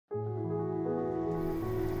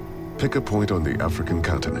Pick a point on the African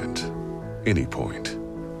continent, any point,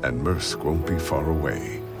 and Maersk won't be far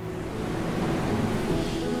away.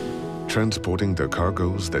 Transporting the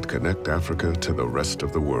cargoes that connect Africa to the rest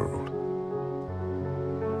of the world.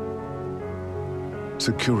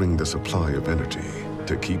 Securing the supply of energy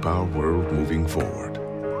to keep our world moving forward.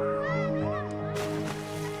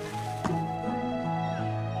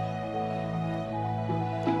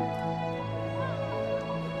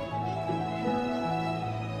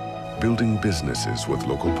 Building businesses with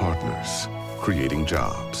local partners, creating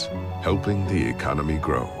jobs, helping the economy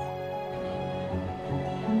grow.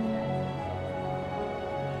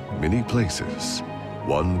 Many places,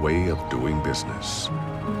 one way of doing business.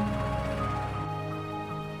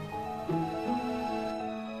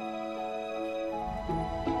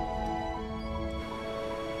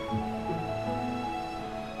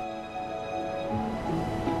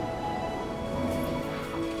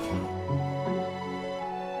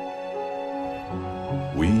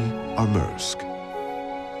 We are Maersk,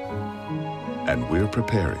 and we're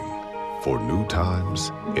preparing for new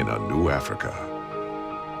times in a new Africa.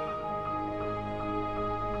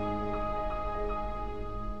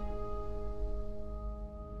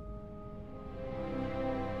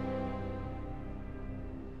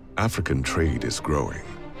 African trade is growing.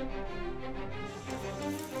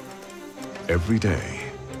 Every day,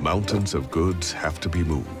 mountains of goods have to be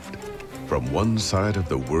moved from one side of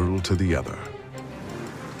the world to the other,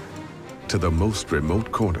 to the most remote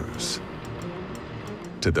corners,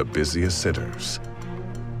 to the busiest centers,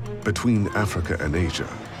 between Africa and Asia,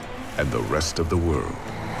 and the rest of the world.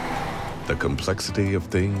 The complexity of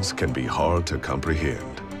things can be hard to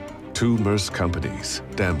comprehend. Two Maersk companies,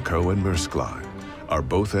 Damco and Maersk Line, are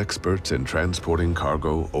both experts in transporting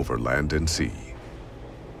cargo over land and sea.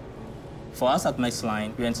 For us at Maersk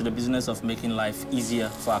Line, we're into the business of making life easier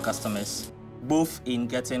for our customers, both in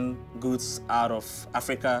getting goods out of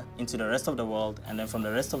Africa into the rest of the world, and then from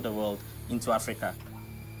the rest of the world into Africa.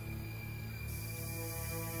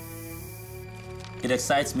 It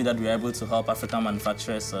excites me that we're able to help African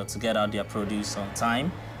manufacturers to get out their produce on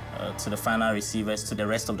time to the final receivers, to the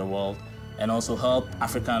rest of the world, and also help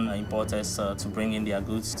African importers to bring in their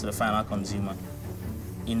goods to the final consumer.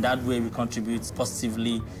 In that way, we contribute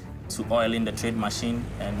positively to oiling the trade machine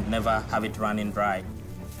and never have it running dry.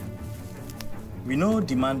 We know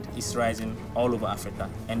demand is rising all over Africa,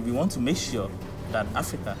 and we want to make sure that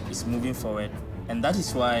Africa is moving forward. And that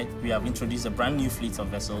is why we have introduced a brand new fleet of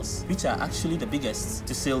vessels, which are actually the biggest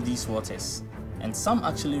to sail these waters. And some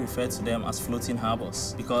actually refer to them as floating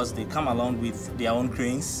harbors because they come along with their own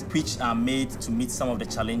cranes, which are made to meet some of the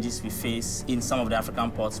challenges we face in some of the African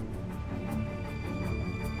ports.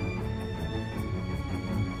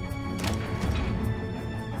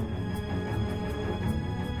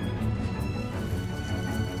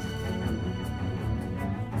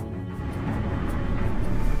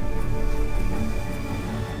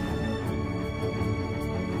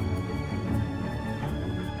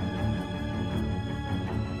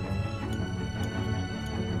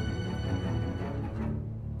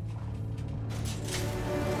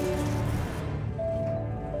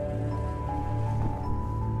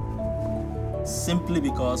 Simply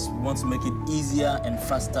because we want to make it easier and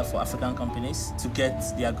faster for African companies to get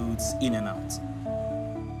their goods in and out.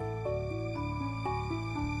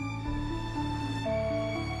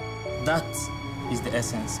 That is the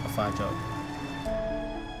essence of our job.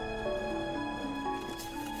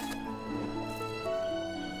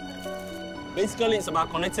 Basically, it's about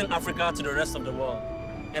connecting Africa to the rest of the world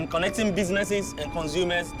and connecting businesses and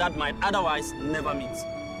consumers that might otherwise never meet.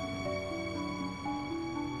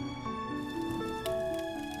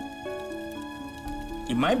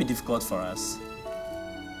 It might be difficult for us,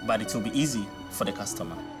 but it will be easy for the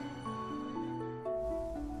customer.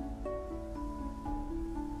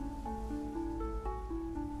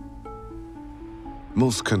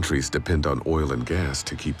 Most countries depend on oil and gas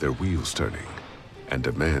to keep their wheels turning, and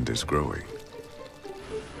demand is growing.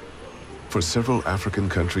 For several African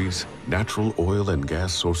countries, natural oil and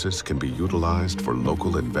gas sources can be utilized for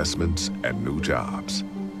local investments and new jobs.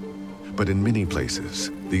 But in many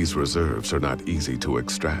places, these reserves are not easy to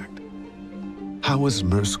extract. How is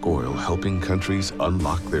Maersk Oil helping countries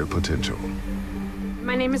unlock their potential?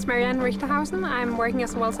 My name is Marianne Richterhausen. I'm working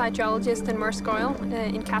as a well site geologist in Maersk Oil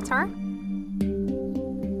in Qatar.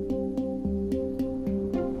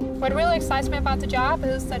 What really excites me about the job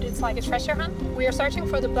is that it's like a treasure hunt. We are searching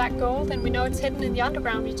for the black gold, and we know it's hidden in the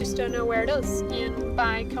underground, we just don't know where it is. And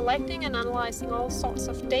by collecting and analyzing all sorts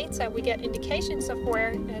of data, we get indications of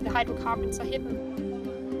where the hydrocarbons are hidden.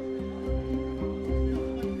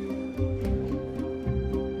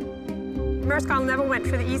 Maersk Oil never went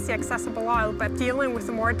for the easy accessible oil, but dealing with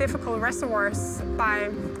the more difficult reservoirs by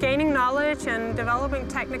gaining knowledge and developing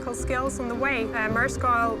technical skills on the way. Maersk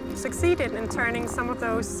Oil succeeded in turning some of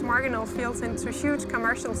those marginal fields into huge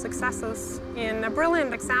commercial successes. And a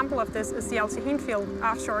brilliant example of this is the Al Shaheen field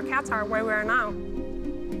offshore Qatar, where we are now.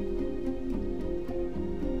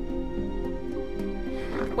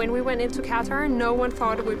 When we went into Qatar, no one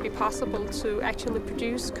thought it would be possible to actually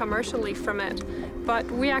produce commercially from it. But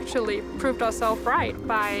we actually proved ourselves right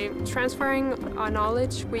by transferring our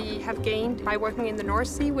knowledge we have gained by working in the North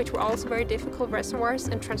Sea, which were also very difficult reservoirs,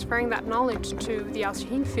 and transferring that knowledge to the Al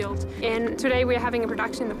Shaheen field. And today we are having a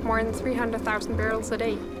production of more than 300,000 barrels a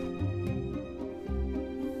day.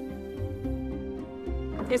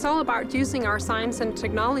 It's all about using our science and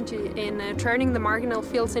technology in turning the marginal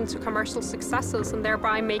fields into commercial successes and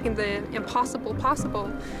thereby making the impossible possible.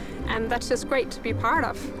 And that's just great to be part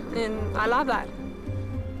of, and I love that.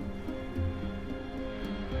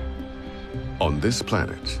 On this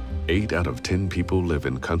planet, 8 out of 10 people live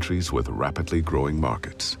in countries with rapidly growing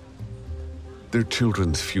markets. Their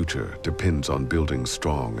children's future depends on building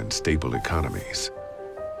strong and stable economies.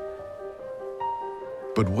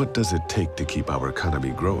 But what does it take to keep our economy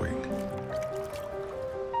growing?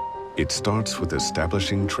 It starts with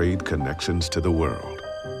establishing trade connections to the world.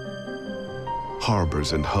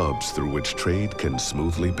 Harbors and hubs through which trade can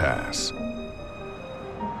smoothly pass.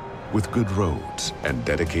 With good roads and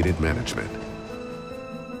dedicated management.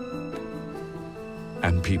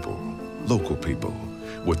 And people, local people,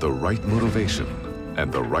 with the right motivation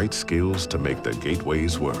and the right skills to make the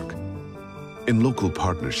gateways work. In local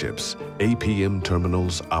partnerships, APM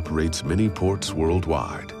Terminals operates many ports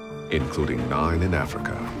worldwide, including 9 in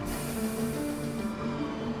Africa.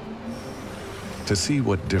 To see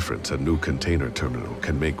what difference a new container terminal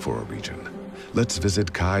can make for a region, let's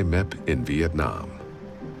visit Kai Mep in Vietnam.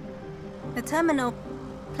 The terminal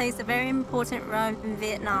plays a very important role in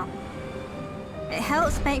Vietnam. It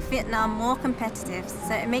helps make Vietnam more competitive,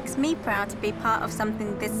 so it makes me proud to be part of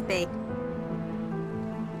something this big.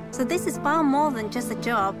 So this is far more than just a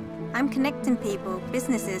job. I'm connecting people,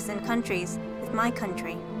 businesses and countries with my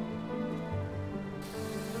country.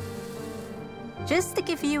 Just to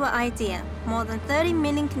give you an idea, more than 30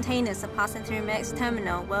 million containers are passing through Maersk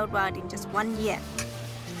terminal worldwide in just 1 year.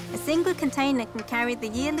 A single container can carry the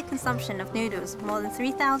yearly consumption of noodles of more than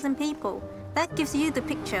 3,000 people. That gives you the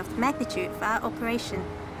picture of the magnitude of our operation.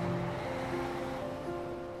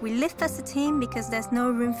 We live as a team because there's no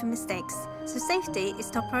room for mistakes. So safety is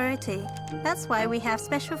top priority. That's why we have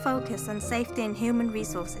special focus on safety and human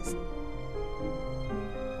resources.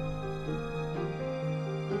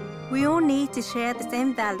 We all need to share the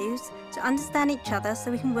same values to understand each other so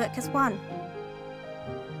we can work as one.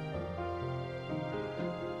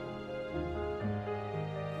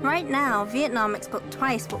 Right now, Vietnam exports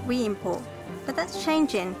twice what we import, but that's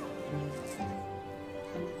changing.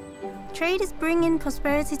 Trade is bringing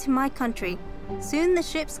prosperity to my country. Soon the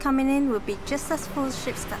ships coming in will be just as full as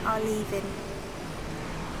ships that are leaving.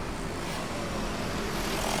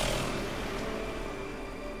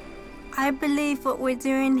 I believe what we're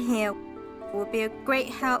doing here will be a great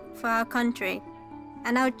help for our country,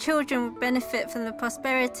 and our children will benefit from the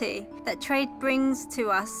prosperity that trade brings to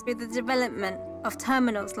us through the development of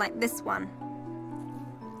terminals like this one.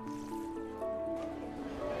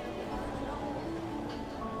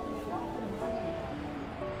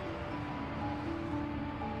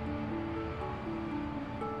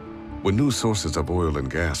 When new sources of oil and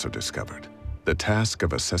gas are discovered, the task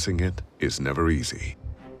of assessing it is never easy.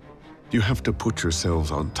 You have to put yourselves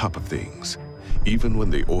on top of things, even when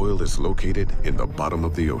the oil is located in the bottom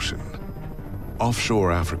of the ocean.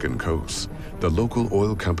 Offshore African coasts, the local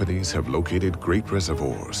oil companies have located great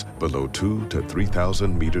reservoirs below 2,000 to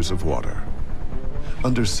 3,000 meters of water.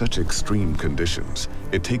 Under such extreme conditions,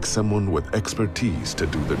 it takes someone with expertise to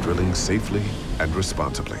do the drilling safely and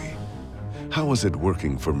responsibly. How is it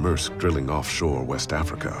working for Maersk drilling offshore West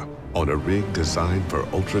Africa on a rig designed for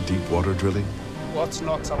ultra-deep water drilling? What's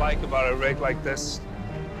not to like about a rig like this?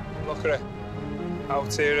 Look at it,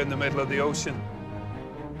 out here in the middle of the ocean.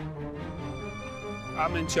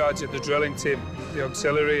 I'm in charge of the drilling team, the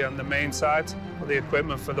auxiliary and the main side, with the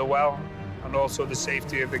equipment for the well, and also the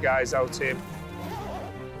safety of the guys out here.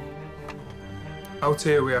 Out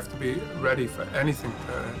here we have to be ready for anything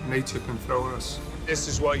nature can throw at us. This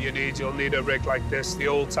is what you need. You'll need a rig like this. The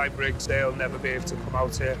old type rigs, they'll never be able to come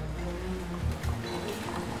out here.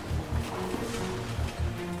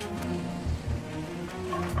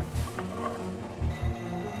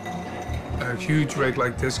 A huge rig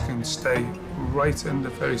like this can stay right in the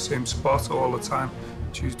very same spot all the time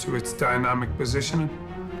due to its dynamic positioning.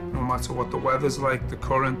 no matter what the weather's like, the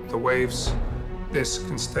current, the waves, this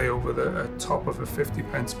can stay over the top of a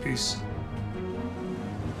 50-pence piece.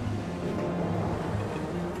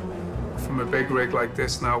 From a big rig like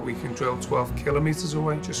this now, we can drill 12 kilometers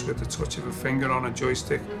away just with the touch of a finger on a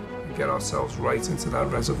joystick and get ourselves right into that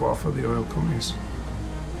reservoir for the oil companies.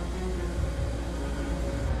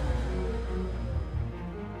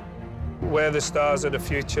 We're the stars of the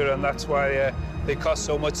future, and that's why they cost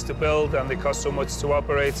so much to build and they cost so much to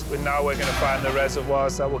operate. But now we're going to find the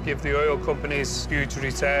reservoirs that will give the oil companies huge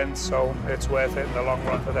returns, so it's worth it in the long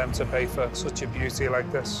run for them to pay for such a beauty like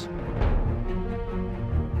this.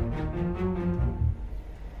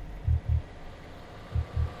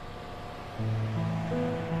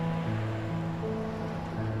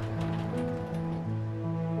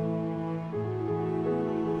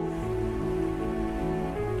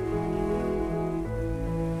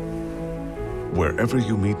 Wherever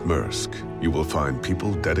you meet Maersk, you will find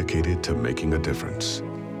people dedicated to making a difference.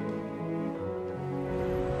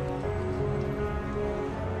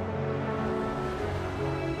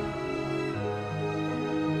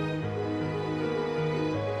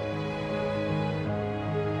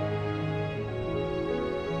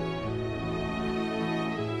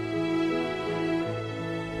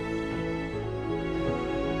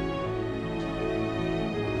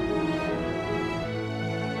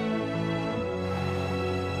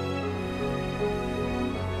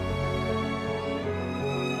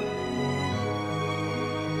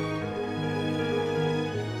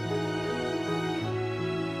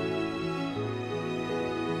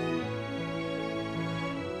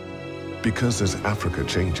 Because as Africa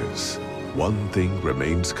changes, one thing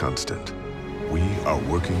remains constant. We are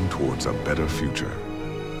working towards a better future.